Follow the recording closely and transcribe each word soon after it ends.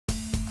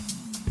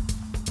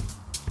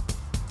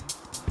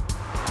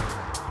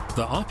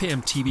The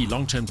RPM TV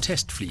long-term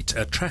test fleet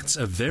attracts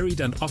a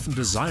varied and often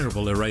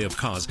desirable array of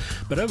cars,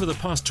 but over the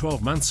past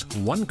 12 months,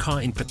 one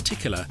car in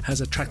particular has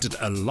attracted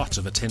a lot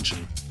of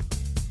attention.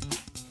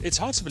 It's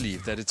hard to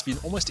believe that it's been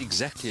almost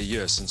exactly a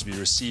year since we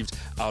received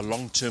our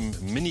long-term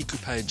Mini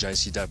Coupe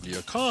JCW,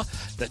 a car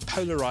that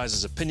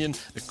polarizes opinion,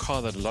 a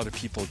car that a lot of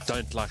people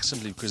don't like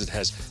simply because it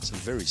has some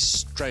very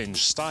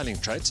strange styling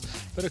traits,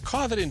 but a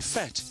car that in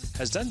fact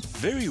has done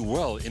very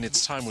well in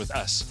its time with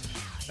us.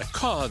 A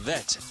car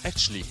that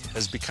actually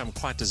has become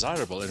quite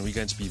desirable, and we're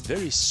going to be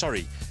very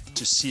sorry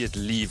to see it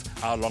leave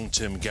our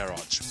long-term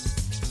garage.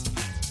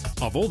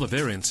 Of all the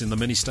variants in the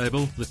Mini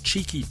stable, the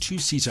cheeky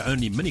two-seater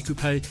only Mini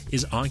Coupe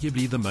is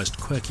arguably the most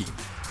quirky.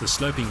 The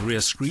sloping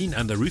rear screen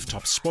and the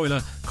rooftop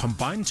spoiler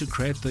combine to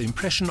create the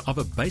impression of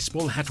a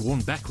baseball hat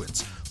worn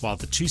backwards, while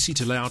the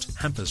two-seater layout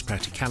hampers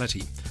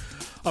practicality.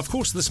 Of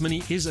course, this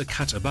Mini is a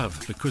cut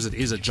above because it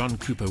is a John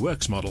Cooper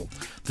Works model.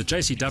 The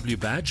JCW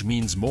badge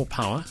means more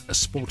power, a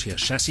sportier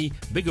chassis,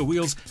 bigger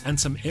wheels and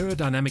some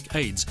aerodynamic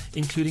aids,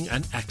 including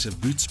an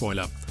active boot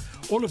spoiler.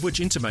 All of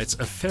which intimates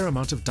a fair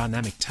amount of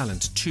dynamic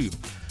talent too.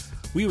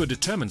 We were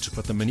determined to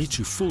put the Mini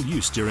to full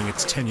use during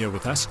its tenure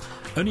with us.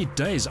 Only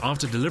days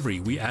after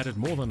delivery, we added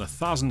more than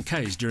 1,000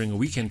 Ks during a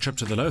weekend trip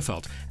to the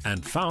Lowveld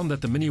and found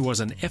that the Mini was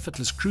an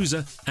effortless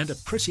cruiser and a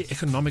pretty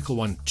economical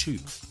one too.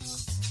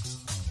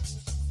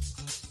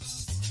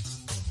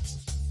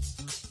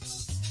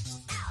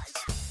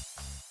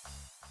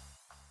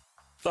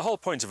 The whole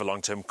point of a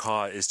long-term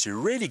car is to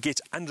really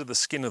get under the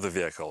skin of the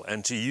vehicle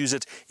and to use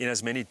it in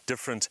as many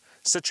different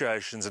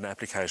situations and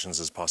applications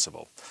as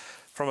possible.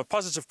 From a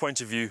positive point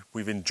of view,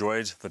 we've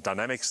enjoyed the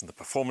dynamics and the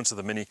performance of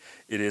the Mini.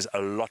 It is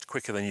a lot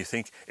quicker than you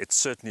think. It's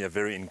certainly a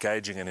very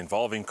engaging and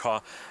involving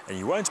car, and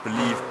you won't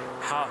believe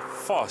how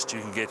fast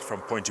you can get from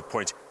point to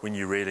point when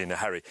you're really in a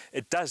hurry.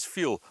 It does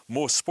feel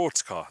more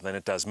sports car than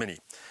it does Mini.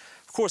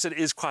 Of course, it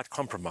is quite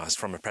compromised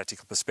from a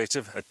practical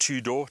perspective, a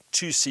two-door,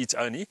 two seats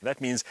only.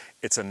 That means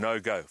it's a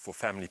no-go for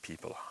family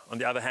people. On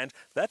the other hand,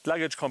 that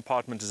luggage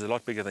compartment is a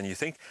lot bigger than you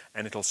think,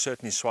 and it'll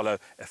certainly swallow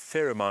a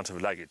fair amount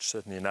of luggage,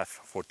 certainly enough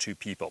for two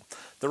people.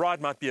 The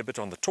ride might be a bit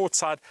on the taut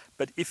side,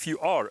 but if you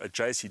are a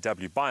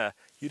JCW buyer,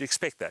 you'd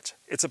expect that.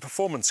 It's a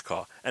performance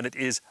car, and it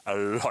is a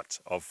lot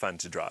of fun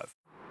to drive.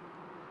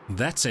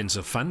 That sense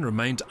of fun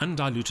remained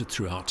undiluted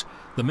throughout.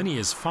 The Mini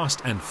is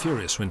fast and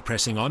furious when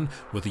pressing on,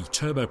 with the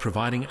turbo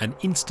providing an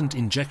instant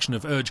injection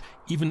of urge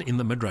even in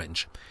the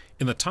mid-range.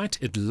 In the tight,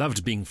 it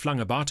loved being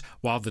flung about,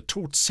 while the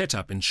taut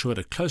setup ensured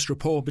a close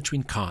rapport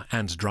between car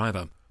and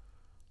driver.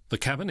 The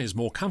cabin is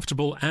more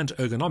comfortable and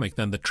ergonomic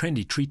than the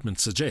trendy treatment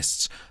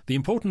suggests. The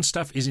important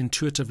stuff is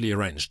intuitively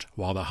arranged,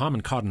 while the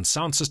Harman Kardon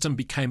sound system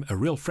became a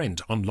real friend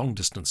on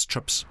long-distance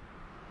trips.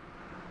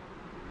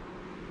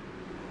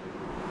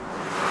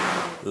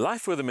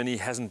 Life with the Mini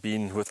hasn't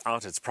been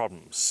without its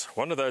problems.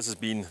 One of those has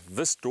been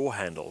this door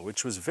handle,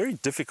 which was very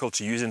difficult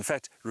to use, in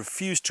fact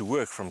refused to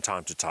work from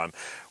time to time.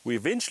 We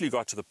eventually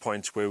got to the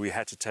point where we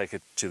had to take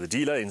it to the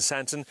dealer in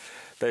Sandton.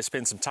 They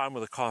spent some time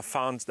with the car,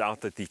 found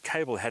out that the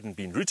cable hadn't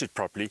been routed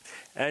properly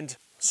and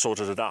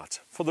sorted it out.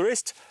 For the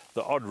rest,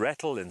 the odd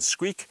rattle and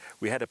squeak,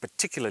 we had a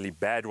particularly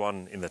bad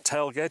one in the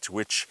tailgate,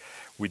 which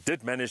we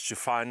did manage to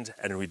find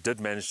and we did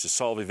manage to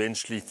solve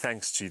eventually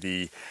thanks to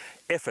the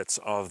efforts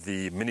of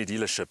the Mini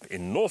dealership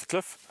in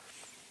Northcliffe.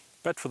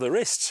 But for the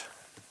rest,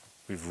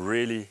 we've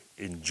really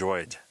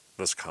enjoyed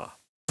this car.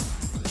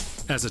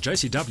 As a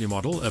JCW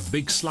model, a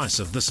big slice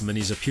of this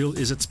Mini's appeal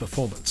is its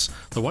performance.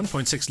 The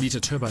 1.6-litre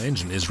turbo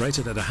engine is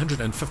rated at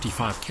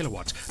 155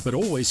 kilowatt, but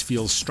always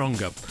feels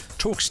stronger.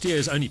 Torque steer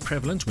is only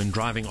prevalent when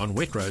driving on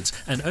wet roads,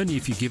 and only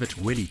if you give it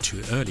wheelie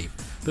too early.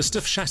 The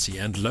stiff chassis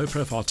and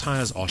low-profile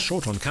tyres are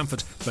short on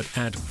comfort, but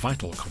add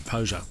vital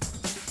composure.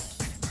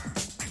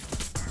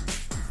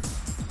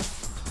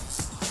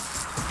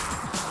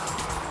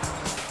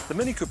 The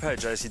Mini Coupe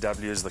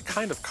JCW is the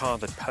kind of car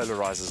that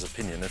polarizes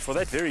opinion, and for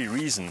that very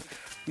reason,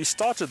 we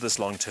started this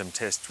long-term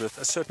test with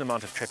a certain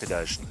amount of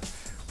trepidation.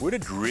 Would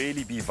it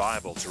really be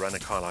viable to run a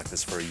car like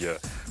this for a year?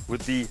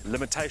 Would the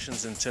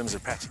limitations in terms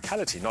of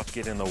practicality not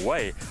get in the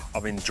way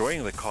of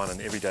enjoying the car on an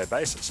everyday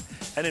basis?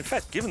 And in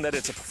fact, given that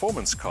it's a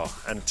performance car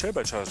and a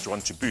turbocharged one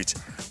to boot,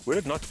 would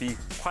it not be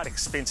quite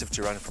expensive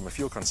to run from a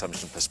fuel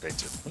consumption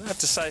perspective? And I have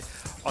to say,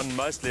 on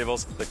most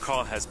levels, the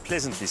car has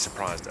pleasantly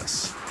surprised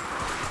us.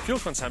 Fuel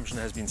consumption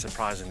has been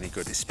surprisingly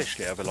good,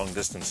 especially over long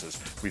distances.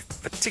 We've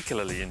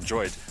particularly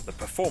enjoyed the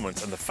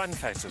performance and the fun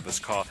factor of this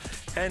car,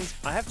 and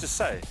I have to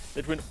say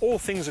that when all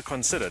things are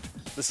considered,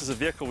 this is a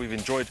vehicle we've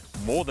enjoyed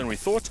more than we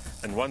thought,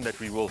 and one that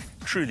we will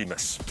truly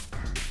miss.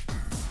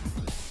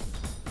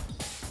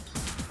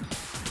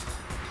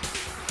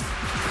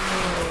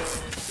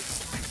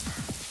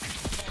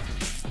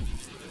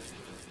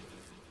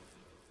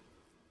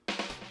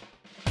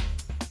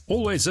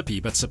 Always zippy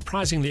but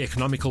surprisingly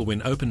economical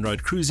when open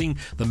road cruising,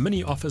 the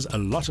Mini offers a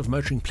lot of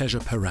motoring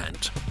pleasure per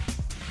rand.